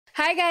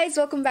Hi guys,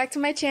 welcome back to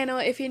my channel.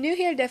 If you're new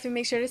here, definitely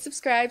make sure to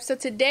subscribe. So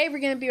today we're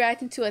going to be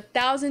reacting to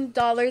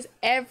 $1,000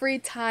 every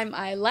time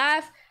I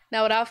laugh.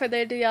 Now without further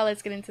ado, y'all,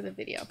 let's get into the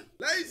video.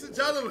 Ladies and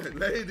gentlemen,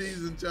 it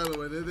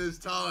is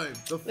time.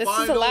 This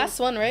is the last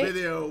one, right?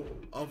 Video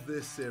of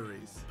this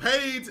series.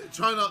 Paid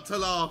Try Not to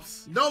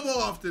Laughs. No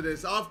more after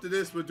this. After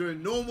this, we're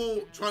doing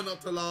normal Try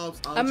Not to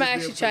Laughs. I'm gonna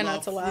actually try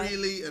not to laugh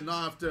freely and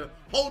not have to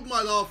hold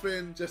my laugh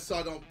in just so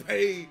I don't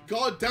pay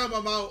goddamn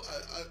amount,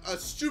 a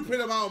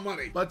stupid amount of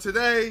money. But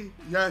today,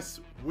 yes,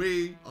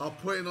 we are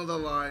putting on the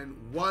line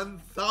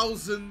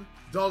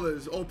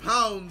 $1,000 or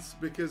pounds,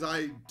 because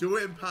I do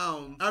it in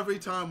pounds every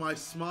time I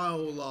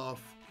smile or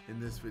laugh in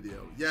this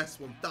video. Yes,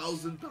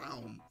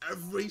 £1,000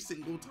 every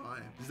single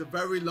time. It's a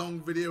very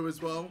long video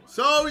as well.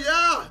 So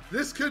yeah,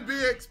 this could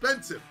be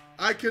expensive.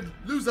 I could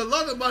lose a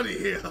lot of money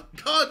here.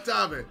 God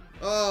damn it.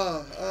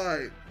 All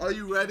right. Are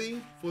you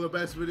ready for the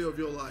best video of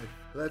your life?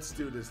 Let's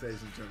do this,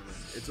 ladies and gentlemen.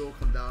 It's all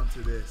come down to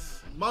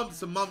this.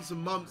 Months and months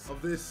and months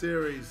of this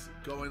series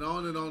going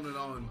on and on and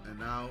on. And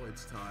now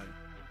it's time.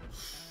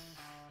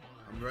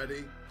 I'm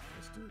ready.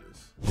 Let's do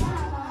this.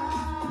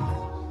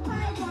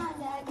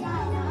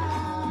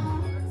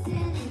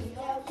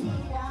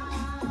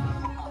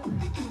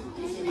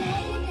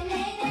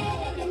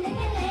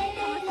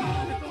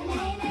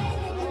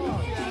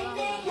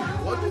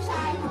 What is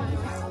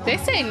that? They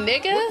say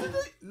nigga?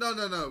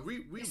 No.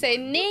 We say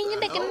ning,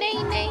 nigga,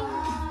 ning, ning.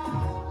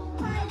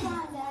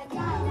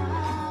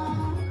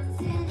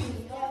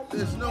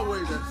 There's no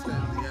way that's the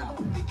end.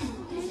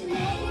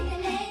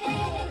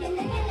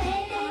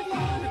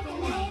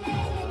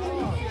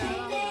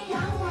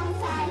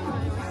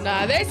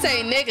 Nah, they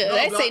say nigga.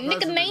 They say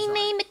nigga, ning,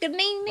 ning, nigga,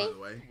 ning, ning.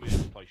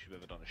 Weirdest place you've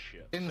ever done a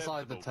shit.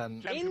 Inside the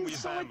tent.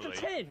 Inside the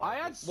tent? I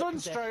had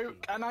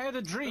sunstroke and I had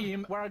a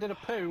dream where I did a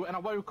poo and I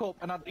woke up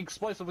and I'd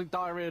explosively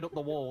diarrheaed up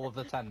the wall of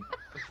the tent.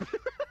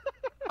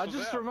 I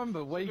just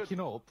remember waking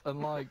up and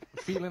like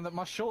feeling that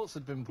my shorts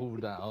had been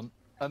pulled down,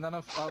 and then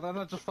I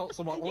just felt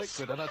somewhat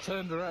liquid and I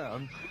turned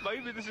around.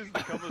 Maybe this is the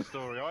cover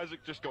story.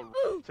 Isaac just got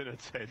in a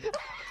tent.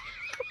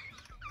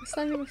 It's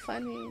not even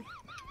funny.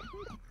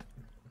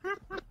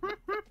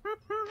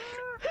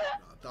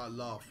 Don't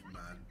laugh,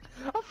 man.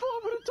 I thought I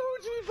would have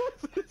told you about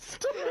this.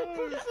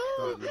 Don't laugh.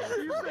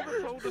 You never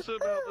told us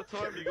about the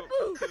time you got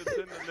in a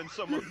tent and then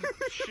someone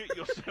shit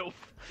yourself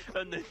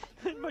and then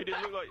made it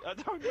look like, I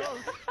don't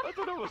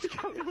know what's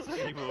going on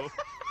anymore.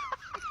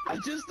 I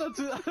just had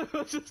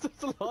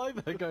to lie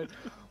there going,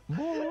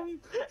 Mom,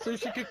 so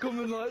she could come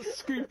and like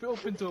scoop it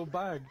up into a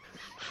bag.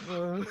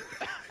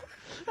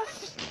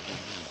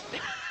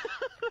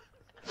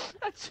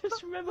 I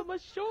just remember my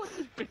shorts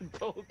had been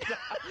pulled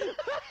down.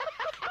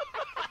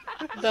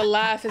 The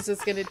laugh is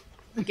what's gonna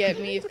get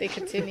me if they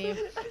continue.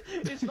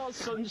 It's not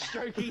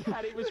sunstroke he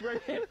had, it was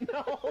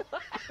Rohypnol.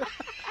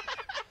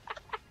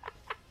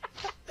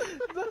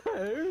 No,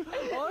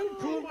 I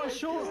pulled my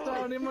shorts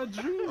down in my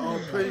dream. Oh,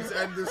 please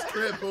end this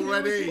clip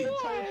already. I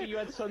told you you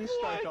had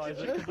sunstroke,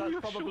 Isaac, because that's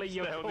probably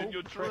your down fault. in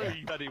your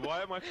dream, Daddy.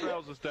 Why are my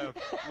trousers down?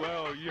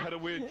 Well, you had a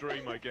weird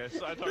dream, I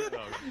guess. I don't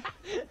know.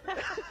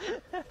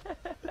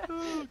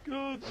 Oh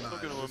God, I'm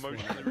not going to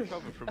emotionally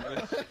recover from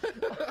this.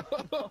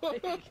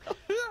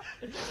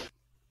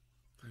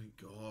 Thank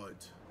God.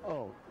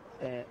 Oh,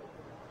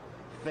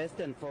 first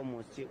and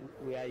foremost,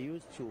 we are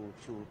used to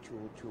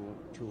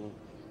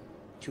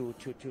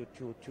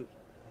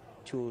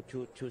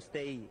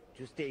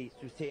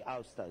stay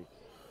outside.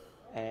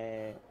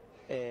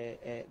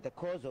 The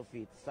cause of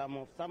it, some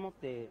of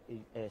the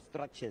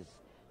structures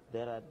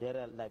there are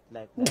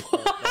like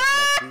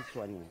this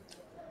one.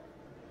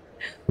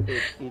 He's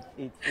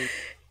looking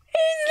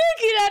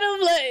at him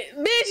like,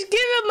 bitch,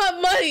 give him my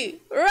money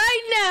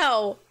right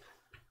now.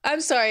 I'm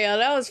sorry, y'all.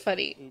 That was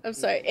funny. I'm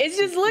sorry. It's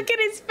just look at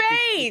his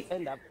face.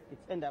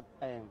 It's end up.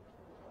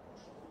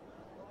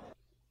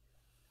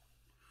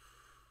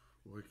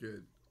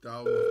 Wicked.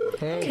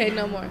 Okay,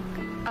 no more.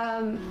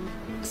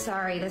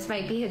 Sorry, this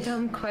might be a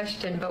dumb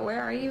question, but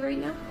where are you right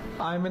now?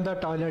 I'm in the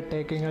toilet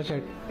taking a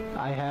shit.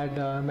 I had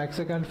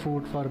Mexican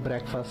food for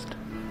breakfast.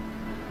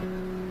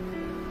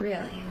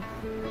 Really?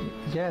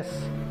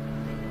 Yes.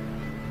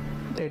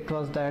 It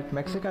was that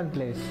Mexican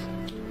place.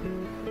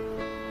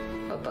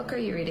 What book are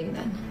you reading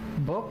then?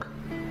 Book?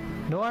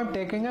 No, I'm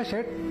taking a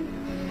shit.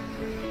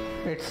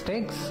 It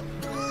stinks.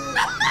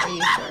 Are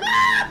you sure?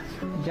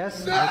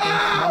 Yes, I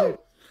can smell it.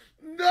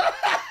 No!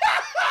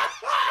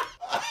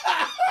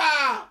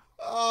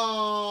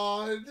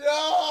 Oh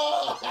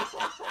no!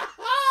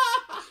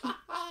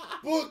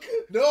 Book.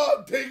 No,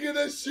 I'm taking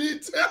a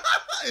shit.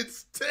 It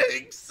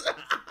stinks.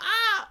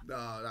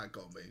 No, that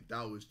got me.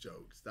 That was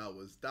jokes. That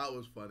was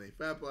funny.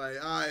 Fair play.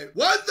 Alright.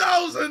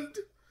 £1,000.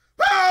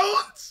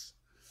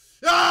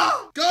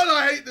 Ah! God,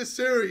 I hate this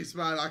series,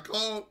 man. I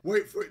can't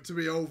wait for it to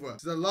be over.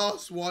 It's the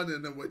last one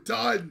and then we're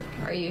done.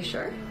 Are you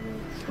sure?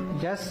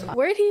 Yes.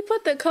 Where'd he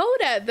put the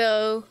code at,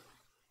 though?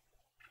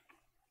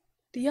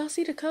 Do y'all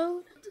see the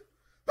code?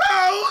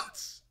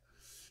 Pounds!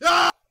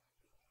 Ah!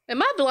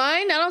 Am I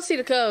blind? I don't see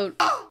the code.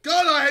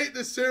 God, I hate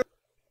this series.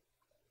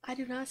 I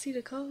do not see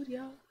the code,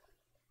 y'all.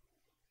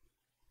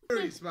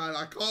 series, man.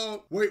 I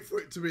can't wait for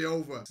it to be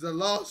over. It's the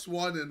last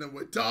one and then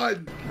we're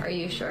done. Are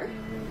you sure?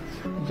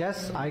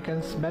 Yes, I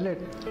can smell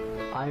it.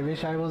 I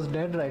wish I was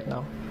dead right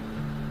now.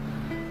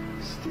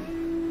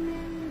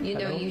 You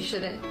know Hello? you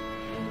shouldn't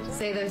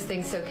say those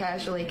things so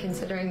casually,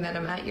 considering that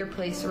I'm at your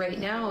place right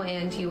now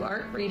and you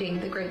aren't reading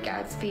The Great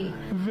Gatsby.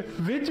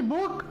 Which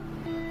book?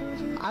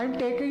 I'm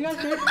taking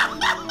a shit. Are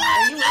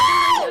you with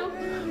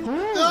me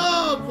right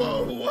now? No,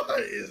 bro, what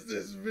is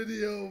this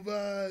video,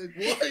 man?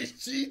 Why is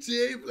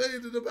GTA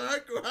playing in the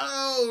background?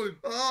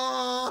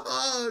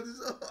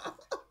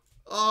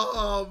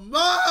 Oh,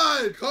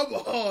 man! Come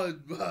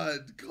on,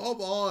 man!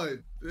 Come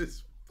on!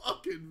 This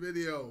fucking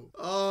video.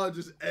 Oh,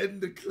 just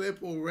end the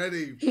clip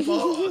already.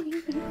 Fuck.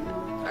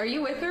 Are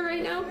you with her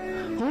right now?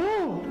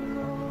 Who?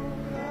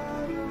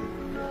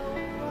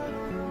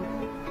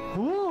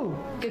 Who?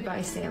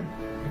 Goodbye, Sam.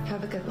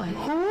 Have a good life.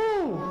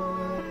 Who?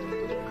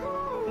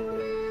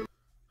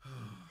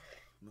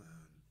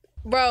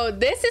 Bro,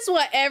 this is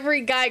what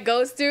every guy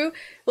goes through.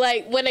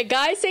 Like, when a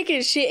guy's taking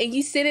a shit and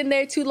you sit in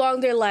there too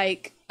long, they're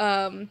like,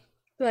 are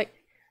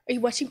you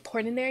watching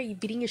porn in there? Are you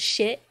beating your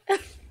shit?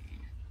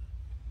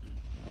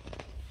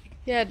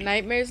 You had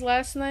nightmares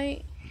last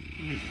night?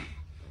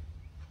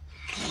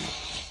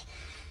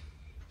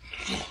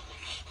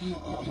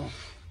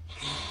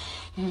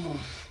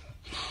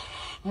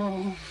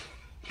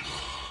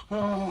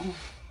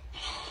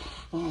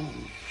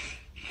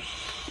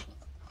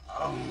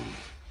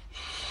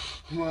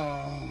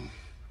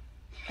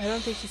 I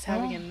don't think she's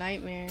having a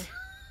nightmare.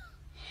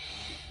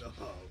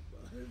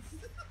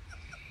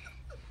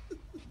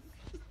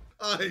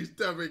 Oh, he's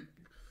definitely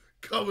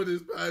covered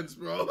his pants,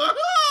 bro.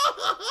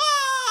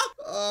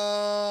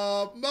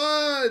 Oh,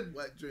 man.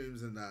 Wet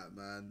dreams and that,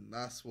 man.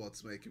 That's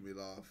what's making me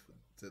laugh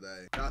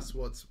today. That's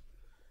what's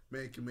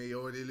making me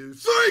already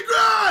lose 3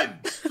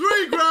 grand!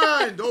 3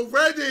 grand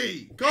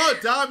already! God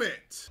damn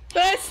it.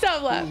 Let's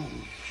stop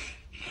laughing.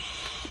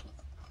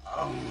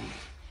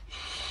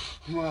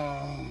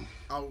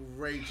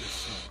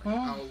 Outrageous.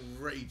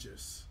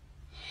 Outrageous.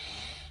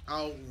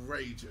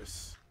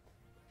 Outrageous.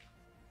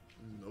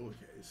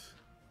 Lowercase.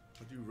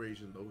 How do you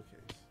rage in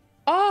lowercase?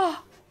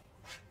 Oh!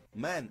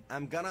 Man,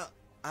 I'm gonna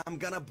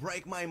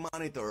break my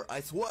monitor,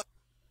 I swear.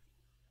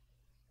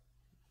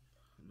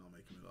 Not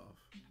making me laugh.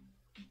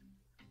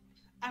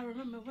 I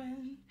remember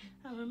when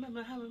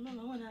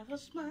I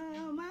was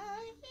smile,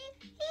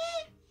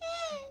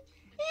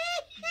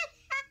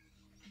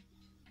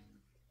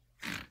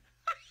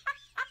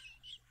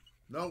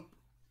 Nope.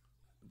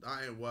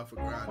 That ain't worth a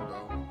grand,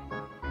 though.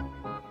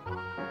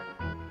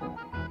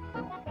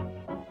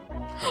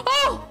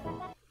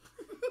 Oh!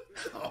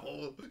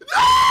 Oh.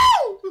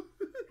 No!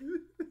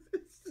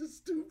 It's the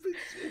stupid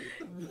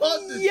shit. What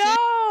the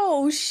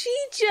Yo, she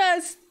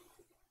just...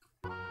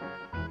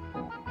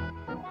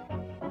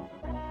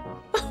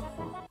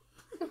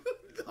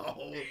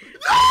 No!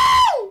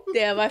 No!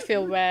 Damn, I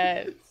feel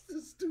bad. It's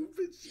the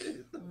stupid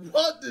shit.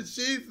 What did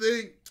she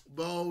think?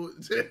 Bo,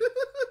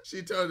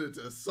 she turned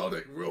into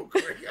Sonic real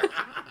quick.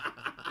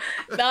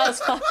 That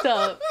was fucked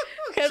up.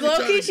 Because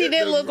low-key, she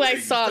didn't look like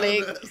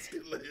Sonic.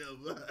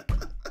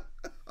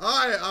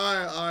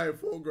 Alright,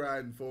 4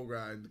 grand.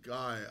 Alright,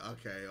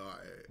 okay,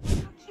 alright.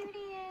 How cute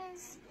he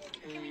is.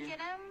 Can we get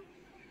him?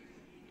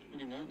 You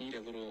do not need a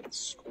little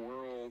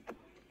squirrel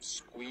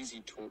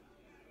squeezy toy.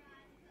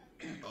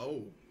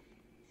 Oh.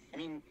 I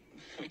mean,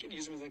 we could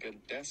use him as like a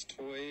desk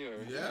toy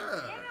or...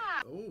 Yeah.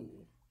 Oh.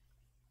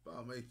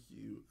 I'll make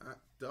you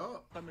act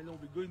up. We're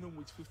going home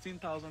with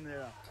 15,000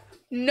 naira.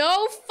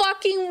 No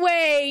fucking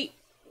way.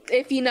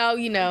 If you know,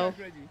 you know.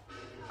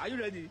 Are you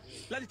ready?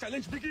 Let the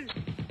challenge begin.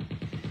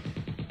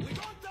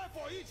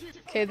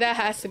 Okay, that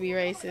has to be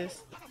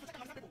racist.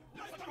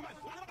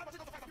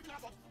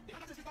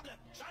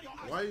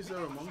 Why is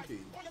there a monkey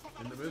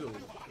in the middle?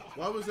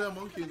 Why was there a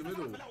monkey in the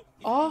middle?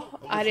 Oh,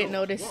 I didn't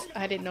notice. What?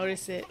 I didn't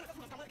notice it.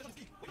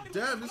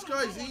 Damn, this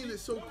guy's eating it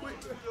so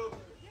quick.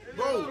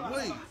 Bro,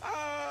 wait.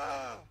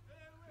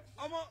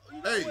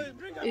 Hey.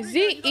 Is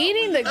he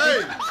eating the...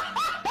 Hey.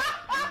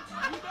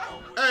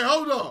 Hey,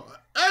 hold on.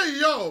 Hey,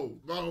 yo.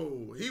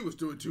 Bro, he was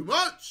doing too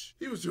much.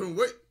 He was doing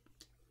way...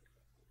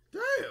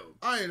 Damn.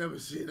 I ain't never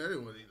seen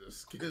anyone eat a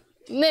skin.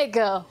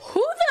 Nigga,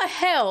 who the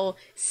hell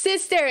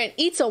sits there and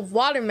eats a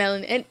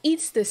watermelon and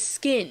eats the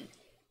skin?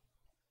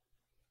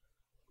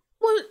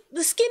 Well,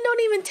 the skin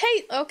don't even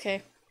taste...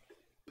 Okay.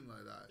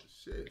 Like that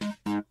shit.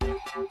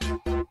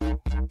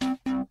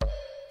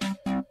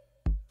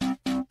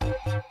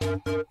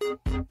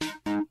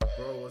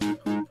 Bro, what's a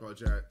group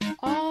project?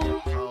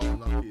 Oh. How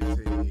lucky is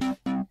he?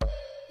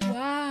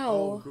 Wow.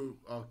 Oh, group.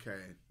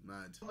 Okay,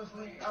 mad.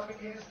 I've been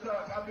getting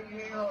stuck. I've been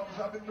getting homes.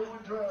 I've been doing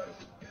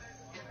drugs.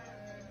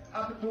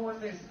 I've been doing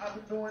this. I've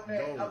been doing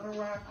that. No. I've been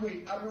around quick.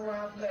 I've been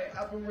around black.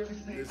 I've been really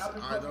sick. This, I've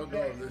been I don't know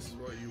if this is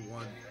what you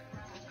want.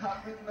 A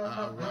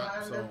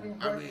rap song.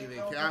 I mean,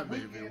 it can be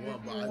if you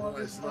want, but I know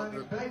it's not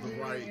the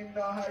right.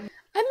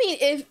 I mean,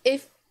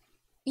 if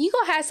you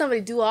gonna have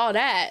somebody do all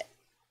that,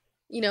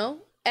 you know,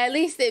 at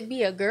least it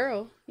be a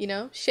girl, you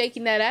know,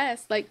 shaking that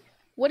ass. Like,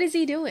 what is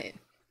he doing?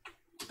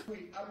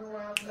 I've been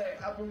around play.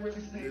 I've been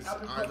really sick.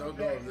 I don't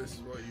know if this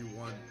is what you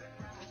want.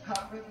 A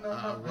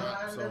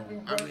rap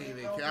song. I mean,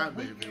 it can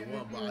be if you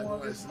want, but I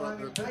know it's not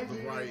the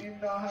right.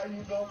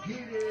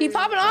 He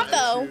popping off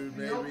though.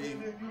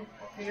 Maybe.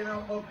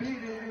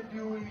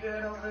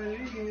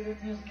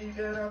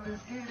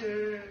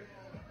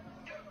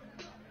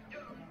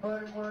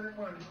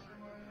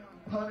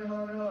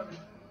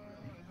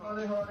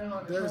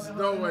 There's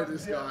no way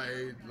this guy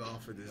ain't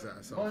laughing his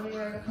ass off.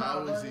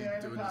 How is he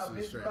doing this with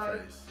a straight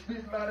face?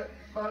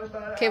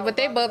 Okay, but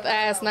they both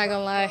ass, not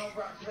gonna lie.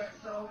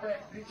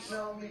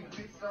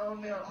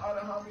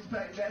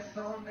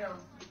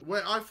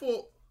 Wait, I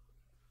thought...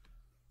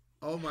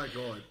 Oh my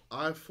god,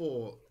 I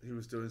thought he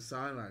was doing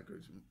sign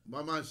language.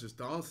 My man's just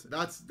dancing.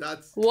 That's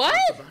what?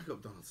 That's the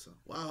backup dancer.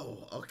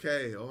 Wow,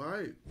 okay,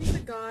 alright. The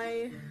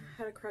guy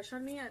had a crush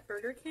on me at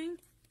Burger King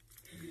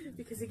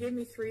because he gave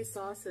me 3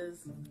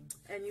 sauces,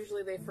 and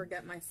usually they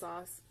forget my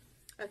sauce.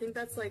 I think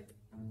that's like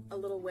a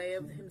little way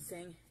of him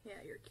saying,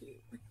 yeah, you're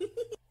cute.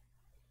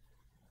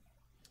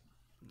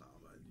 Nah,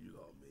 man, you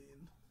lot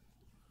mean.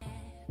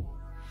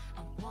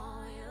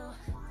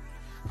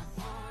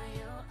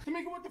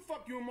 Tamika, what the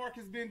fuck you and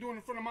Marcus been doing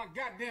in front of my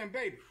goddamn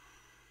baby?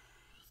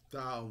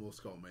 That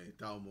almost got me.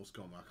 That almost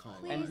got me. I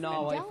can't lie. And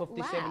now a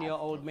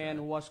 57-year-old man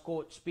who was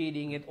caught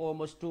speeding at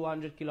almost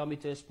 200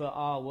 kilometers per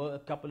hour a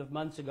couple of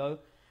months ago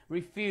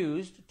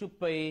refused to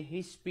pay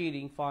his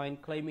speeding fine,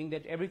 claiming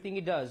that everything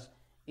he does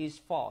is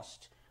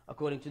fast.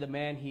 According to the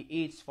man, he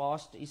eats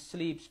fast, he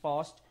sleeps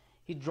fast,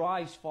 he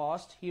drives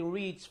fast, he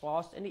reads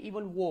fast, and he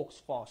even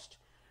walks fast.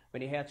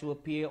 When he had to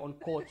appear on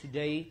court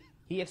today,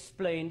 he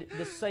explained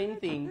the same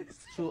thing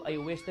to a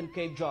Western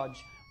Cape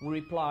judge who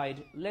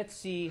replied, "Let's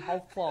see how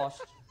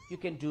fast you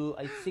can do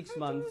a 6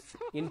 months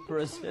in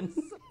prison."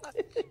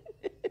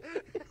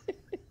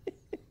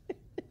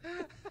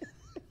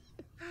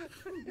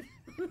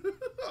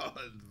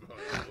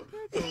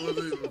 That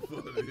wasn't even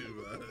funny,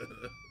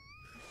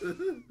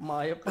 man.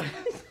 My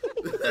apologies.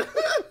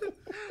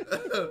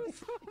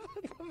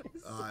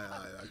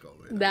 I got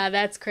me. Nah,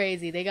 that's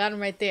crazy. They got him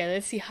right there.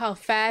 Let's see how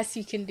fast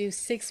you can do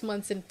 6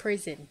 months in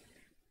prison.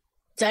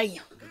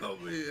 Damn.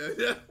 Got me,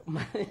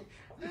 yeah.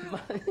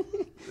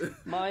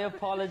 My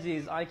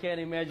apologies. I can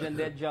imagine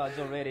that judge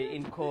already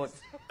in court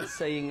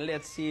saying,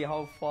 "Let's see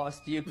how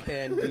fast you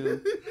can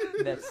do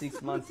that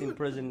 6 months in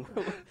prison."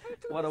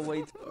 What a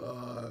wait.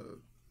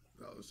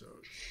 That was so.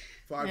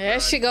 Yeah,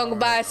 that shit gonna go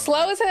by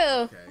slow as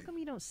hell. Okay. How come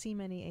you don't see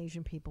many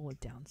Asian people with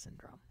Down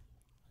syndrome?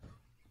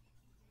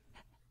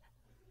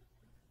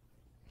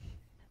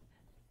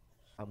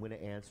 I'm going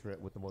to answer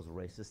it with the most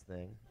racist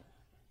thing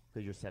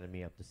because you're setting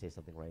me up to say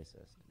something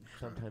racist.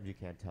 Sometimes you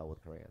can't tell with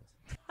Koreans.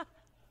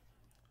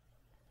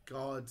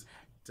 God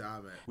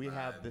damn it. We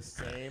have the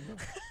same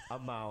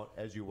amount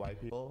as you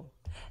white people.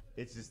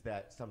 It's just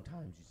that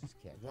sometimes you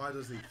just can't. Why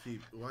does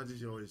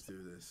you always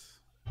do this?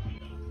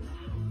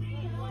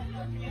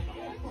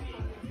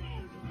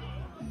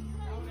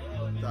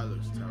 That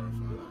looks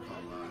terrifying,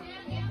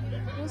 I can't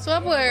lie. What's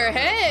up with her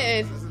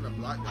head? This isn't a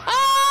black guy.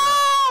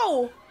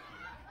 Oh!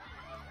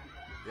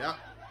 Yep.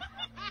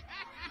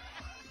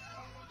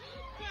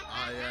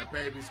 Oh yeah,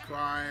 baby's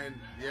crying.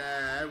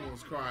 Yeah,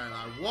 everyone's crying.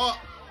 Like, what?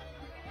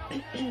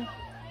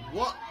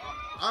 What?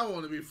 I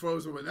want to be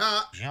frozen with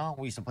that.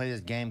 We used to play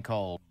this game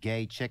called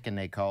Gay Chicken,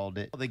 they called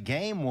it. The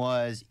game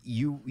was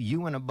you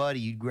and a buddy,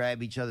 you'd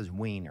grab each other's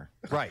wiener.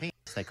 Right.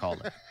 Penis, they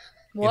called it.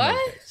 What?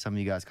 Some of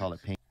you guys call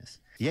it penis.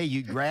 Yeah,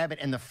 you'd grab it,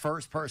 and the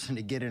first person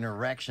to get an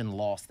erection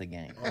lost the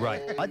game.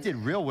 Right. I did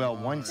real well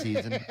one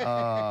season.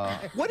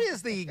 What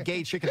is the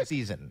Gay Chicken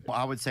season? Well,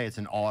 I would say it's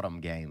an autumn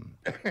game.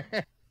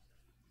 That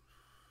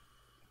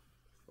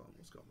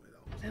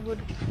would...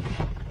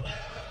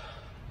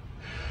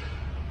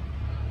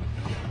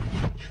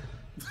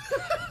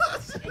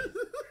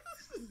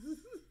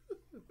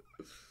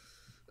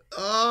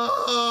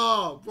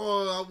 Oh,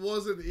 bro, that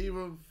wasn't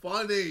even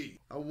funny.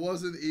 That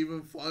wasn't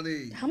even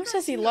funny. How much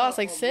has he lost?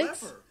 Like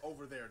 6? Lever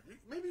over there.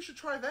 Maybe you should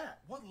try that.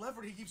 What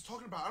lever he keeps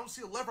talking about? I don't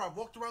see a lever. I've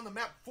walked around the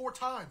map 4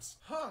 times.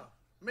 Huh.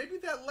 Maybe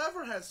that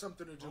lever has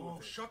something to do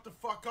with it. Shut the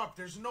fuck up.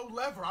 There's no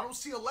lever. I don't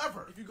see a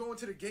lever. If you go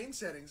into the game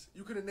settings,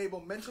 you can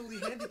enable mentally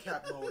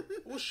handicapped mode.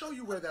 We'll show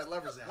you where that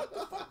lever's at. What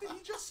the fuck did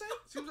he just say?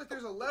 Seems like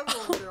there's a lever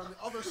over there on the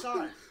other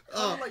side.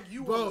 Kind of like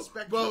you on the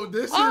spectrum. Bro,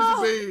 this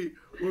is me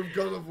with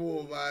God of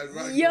War, man.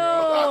 Right.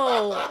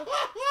 Yo!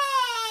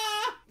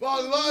 Bro,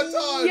 a lot of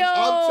times,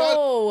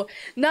 Yo!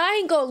 Now I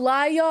ain't gonna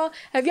lie, y'all.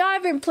 Have y'all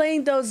ever been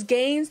playing those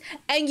games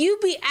and you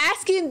be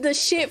asking the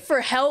shit for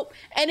help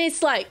and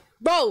it's like,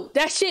 bro,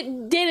 that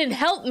shit didn't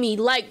help me.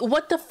 Like,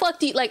 what the fuck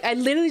do you... Like, I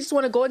literally just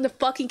want to go in the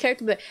fucking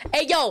character and be like,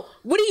 hey, yo,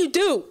 what do you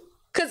do?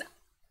 Because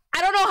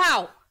I don't know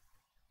how.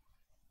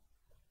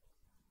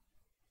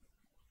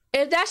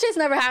 If that shit's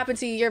never happened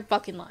to you, you're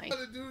fucking lying.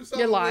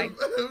 You're lying.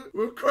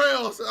 With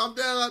Kratos, I'm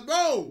there like,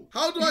 bro,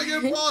 how do I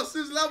get past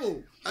this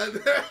level?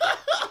 And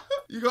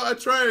You got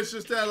Atreus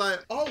just there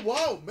like, oh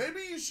wow, maybe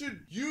you should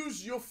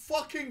use your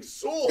fucking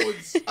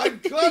swords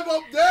and climb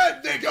up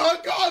there,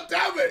 nigga. God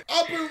damn it.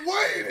 I've been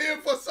waiting here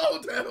for so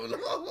damn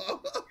long.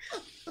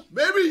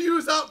 Maybe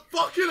use that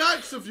fucking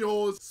axe of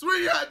yours,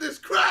 swing at this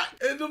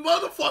crack in the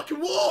motherfucking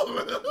wall.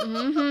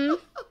 Mm-hmm.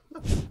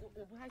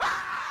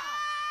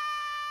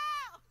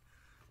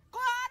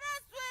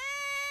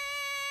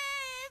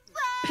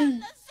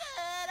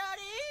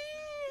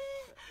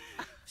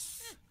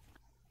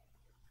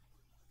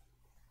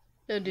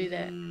 Don't do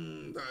that.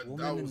 A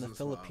woman in the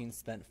Philippines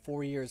spent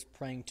 4 years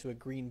praying to a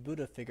green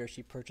Buddha figure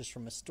she purchased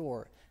from a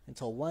store,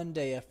 until one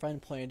day a friend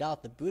pointed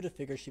out the Buddha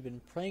figure she'd been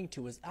praying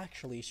to was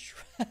actually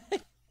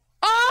Shrek.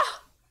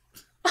 Ah!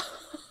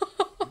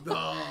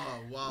 No,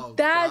 wow.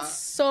 That's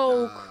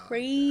so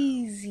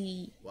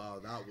crazy.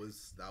 Wow, that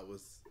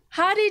was.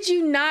 How did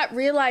you not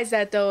realize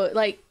that though?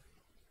 Like,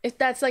 if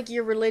that's like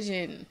your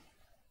religion.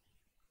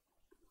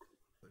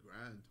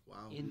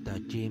 Wow. In the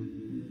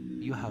gym,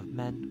 you have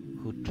men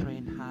who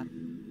train hard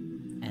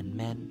and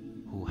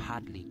men who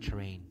hardly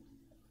train.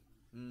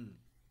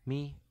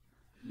 Me,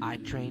 I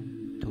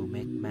train to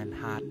make men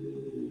hard.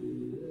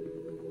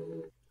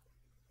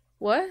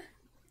 What?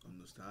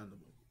 Understandable.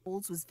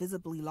 Olds was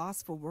visibly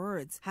lost for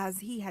words, as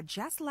he had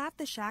just left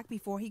the shack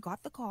before he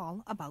got the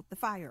call about the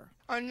fire.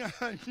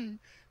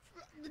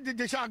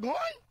 The shot going?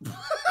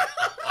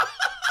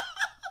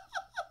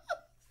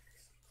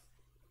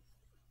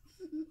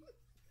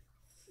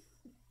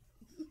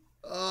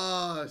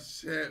 Oh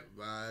shit,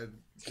 man.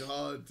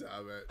 God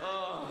damn it.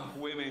 Oh,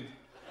 women.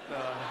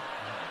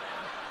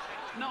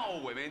 Not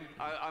all women.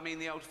 I mean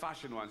the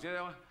old-fashioned ones. You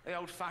know, the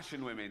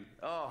old-fashioned women.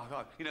 Oh,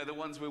 God. You know, the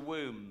ones with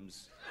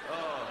wombs.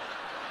 Oh,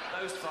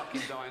 those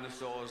fucking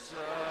dinosaurs.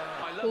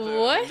 I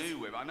love the new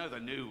women. I know the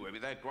new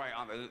women. They're great,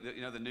 aren't they?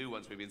 You know, the new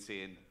ones we've been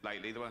seeing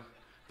lately.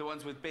 The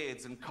ones with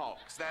beards and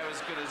cocks. They're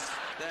as good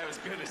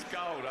as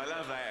gold. I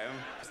love them.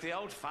 It's the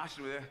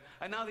old-fashioned with it.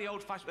 And now the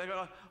old-fashioned, they go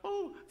like,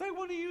 oh, they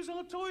want to use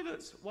our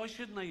toilets. Why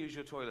shouldn't they use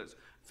your toilets?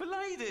 For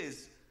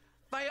ladies.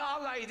 They are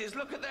ladies.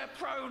 Look at their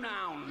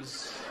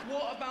pronouns.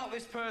 What about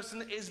this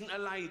person isn't a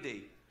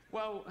lady?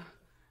 Well,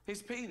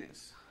 his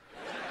penis.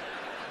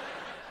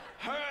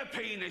 Her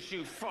penis,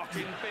 you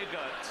fucking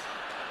bigot.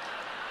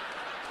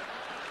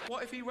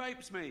 What if he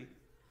rapes me?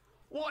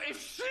 What if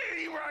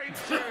she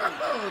rapes you?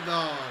 Oh,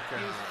 no.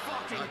 Okay. You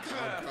fucking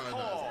curved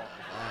whore.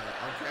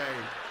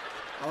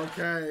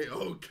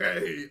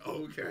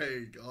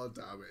 Okay. God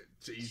damn it.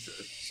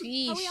 Jesus.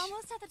 Are we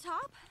almost at the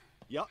top?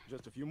 Yup,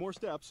 just a few more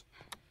steps.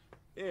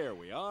 There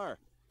we are.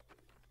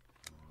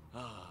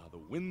 Ah, the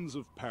winds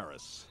of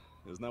Paris.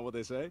 Isn't that what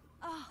they say?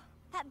 Oh,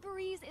 that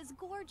breeze is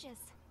gorgeous.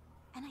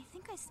 And I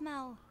think I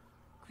smell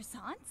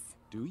croissants?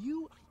 Do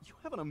you? You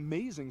have an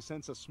amazing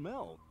sense of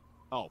smell.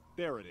 Oh,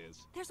 there it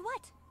is. There's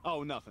what?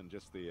 Oh, nothing.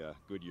 Just the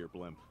Goodyear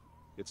blimp.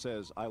 It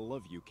says, I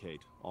love you,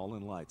 Kate. All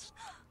in lights.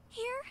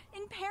 Here?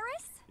 In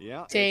Paris?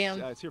 Yeah.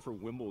 Damn. It's here for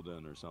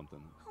Wimbledon or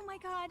something. Oh my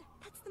god,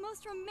 that's the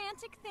most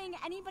romantic thing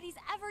anybody's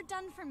ever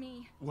done for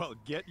me. Well,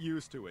 get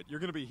used to it.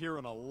 You're gonna be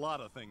hearing a lot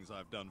of things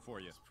I've done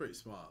for you. It's pretty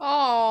smart.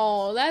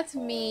 Oh, that's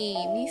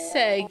mean. He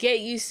said, get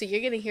used to.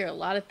 You're gonna hear a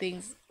lot of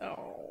things.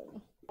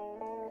 Oh.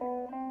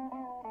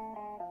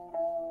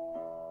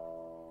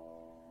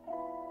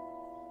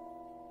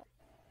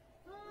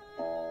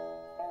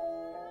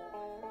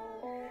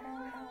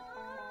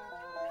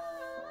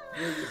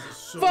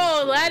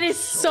 Bro, that is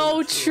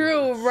so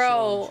true,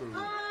 bro. So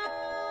true.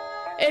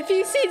 If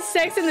you've seen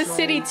Sex in the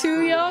City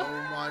too, yo. Oh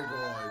my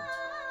god.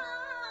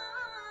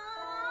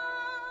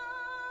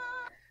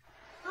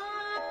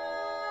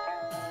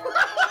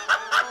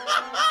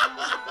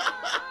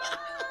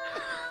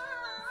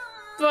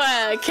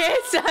 But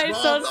KSI is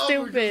so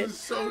stupid. It's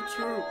so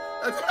true.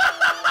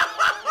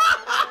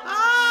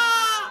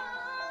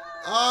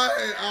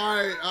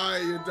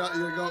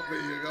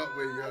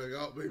 You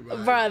got me,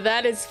 man. Bruh,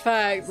 that is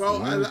facts. Bro,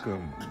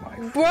 welcome,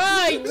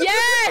 bruh,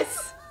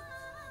 yes!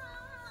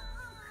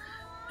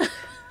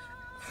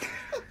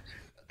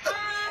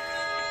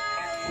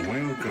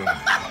 Welcome. God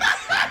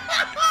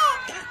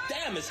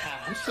damn, it's hot.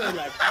 I'm so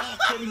like, I'm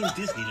feeling in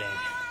Disneyland.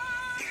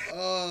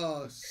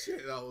 Oh,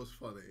 shit, that was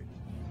funny.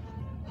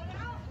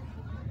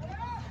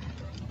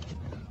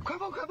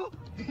 Crabble, crabble.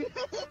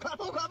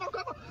 Crabble, crabble,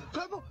 crabble.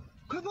 Crabble,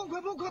 crabble,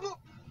 crabble, crabble.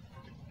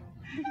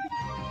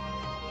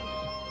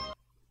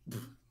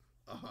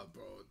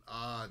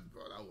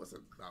 Bro, that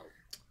wasn't that.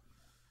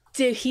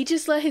 Did he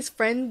just let his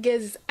friend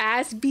get his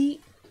ass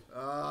beat?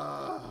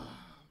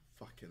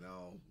 Fucking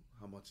hell.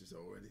 How much is it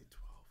already?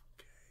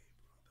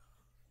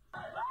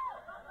 12K,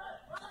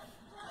 brother.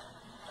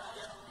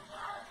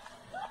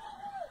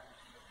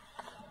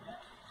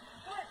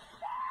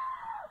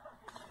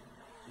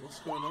 What's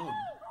going on?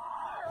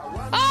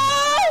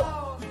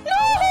 Oh!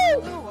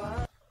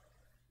 No!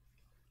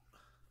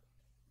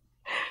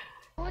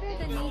 What are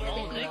the needs that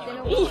you've been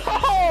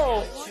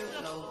Yo!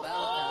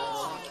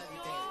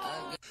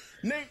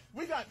 Nate,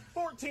 we got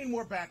 14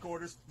 more back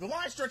orders. The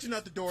line's stretching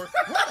out the door.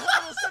 Where the hell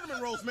are those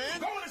cinnamon rolls, man?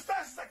 Going as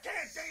fast as I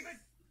can, David.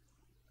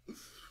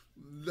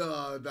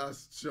 No,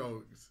 that's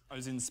jokes. I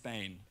was in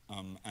Spain,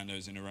 and I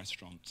was in a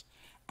restaurant,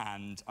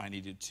 and I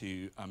needed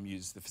to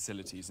use the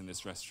facilities in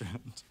this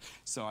restaurant.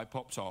 So I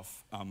popped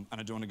off, and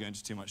I don't want to go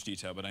into too much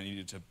detail, but I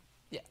needed to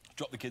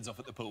drop the kids off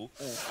at the pool.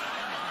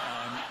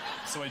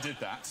 So I did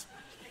that.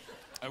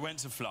 I went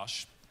to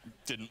flush,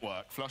 didn't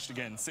work. Flushed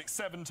again 6,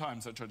 7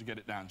 times. I tried to get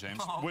it down,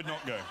 James. Would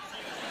not go.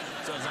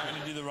 So I was like, I'm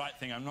going to do the right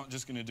thing. I'm not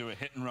just going to do a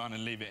hit and run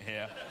and leave it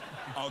here.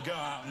 I'll go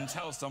out and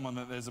tell someone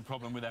that there's a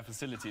problem with their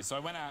facilities. So I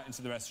went out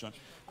into the restaurant.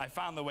 I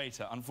found the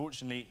waiter.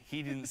 Unfortunately,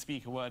 he didn't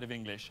speak a word of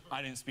English.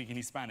 I didn't speak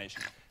any Spanish.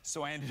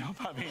 So I ended up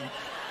having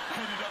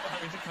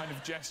to kind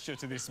of gesture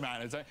to this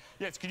man. It's like,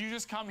 yes, could you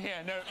just come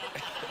here? No,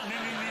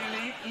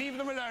 leave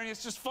them alone.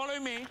 Yes, just follow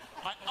me.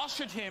 I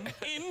ushered him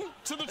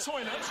into the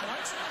toilet,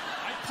 right?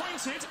 I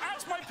pointed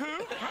at my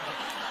poo.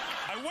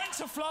 I went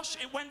to flush.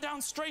 It went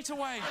down straight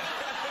away.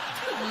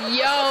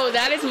 Yo,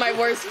 that is my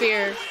worst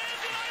fear.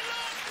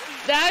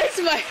 That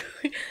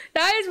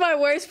is my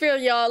worst fear,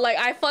 y'all. Like,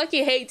 I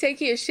fucking hate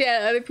taking a shit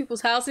at other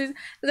people's houses.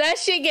 That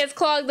shit gets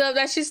clogged up.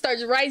 That shit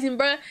starts rising,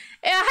 bruh.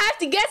 And I have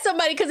to get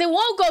somebody because it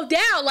won't go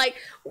down. Like,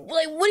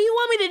 what do you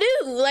want me to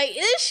do? Like,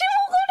 this shit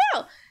won't go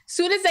down.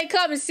 Soon as they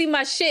come and see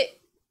my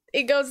shit,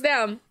 it goes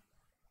down.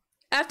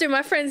 After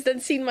my friends done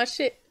seen my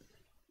shit.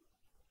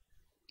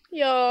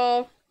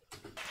 Yo.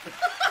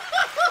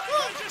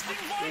 I just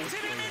invited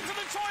him into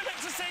the toilet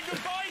to say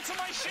goodbye to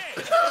my shit.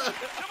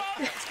 Come on,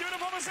 let's give it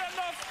up on a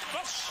send-off.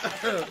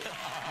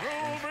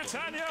 Rule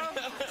Britannia.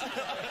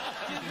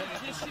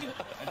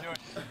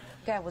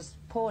 Girl was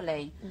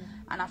poorly,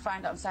 and I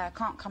phoned up and said I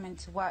can't come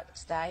into work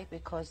today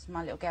because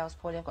my little girl's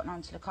poorly. I've got no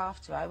one to look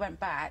after her. I went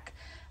back,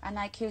 and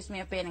they accused me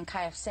of being in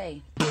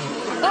KFC.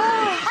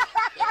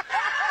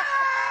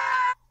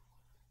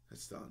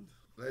 It's done.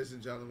 Ladies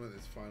and gentlemen,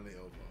 it's finally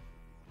over.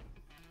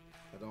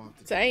 I don't have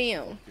to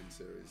Damn. do this fucking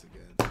series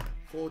again.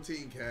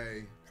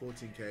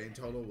 14K in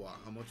total. What?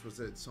 How much was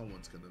it?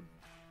 Someone's gonna,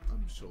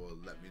 I'm sure,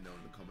 let me know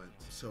in the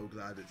comments. So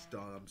glad it's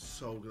done. I'm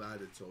so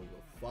glad it's over.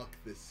 Fuck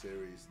this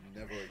series.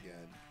 Never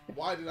again.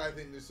 Why did I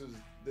think this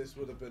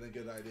would have been a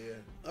good idea?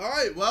 All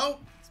right, well,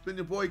 it's been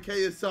your boy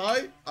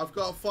KSI. I've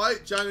got a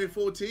fight January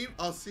 14th.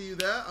 I'll see you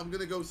there. I'm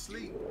gonna go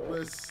sleep. I'm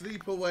gonna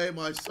sleep away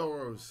my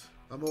sorrows.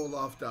 I'm all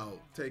laughed out.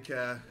 Take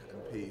care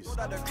and peace.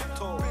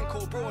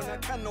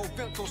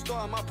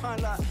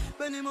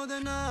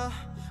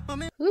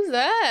 Who's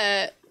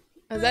that?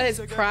 Is that his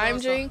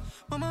prime drink?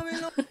 I'm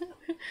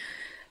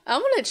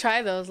gonna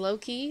try those,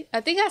 low-key.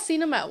 I think I've seen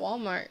them at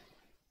Walmart. I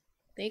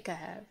think I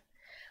have.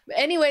 But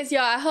anyways,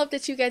 y'all, I hope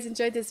that you guys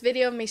enjoyed this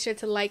video. Make sure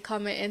to like,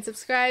 comment, and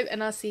subscribe.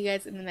 And I'll see you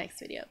guys in the next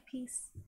video. Peace.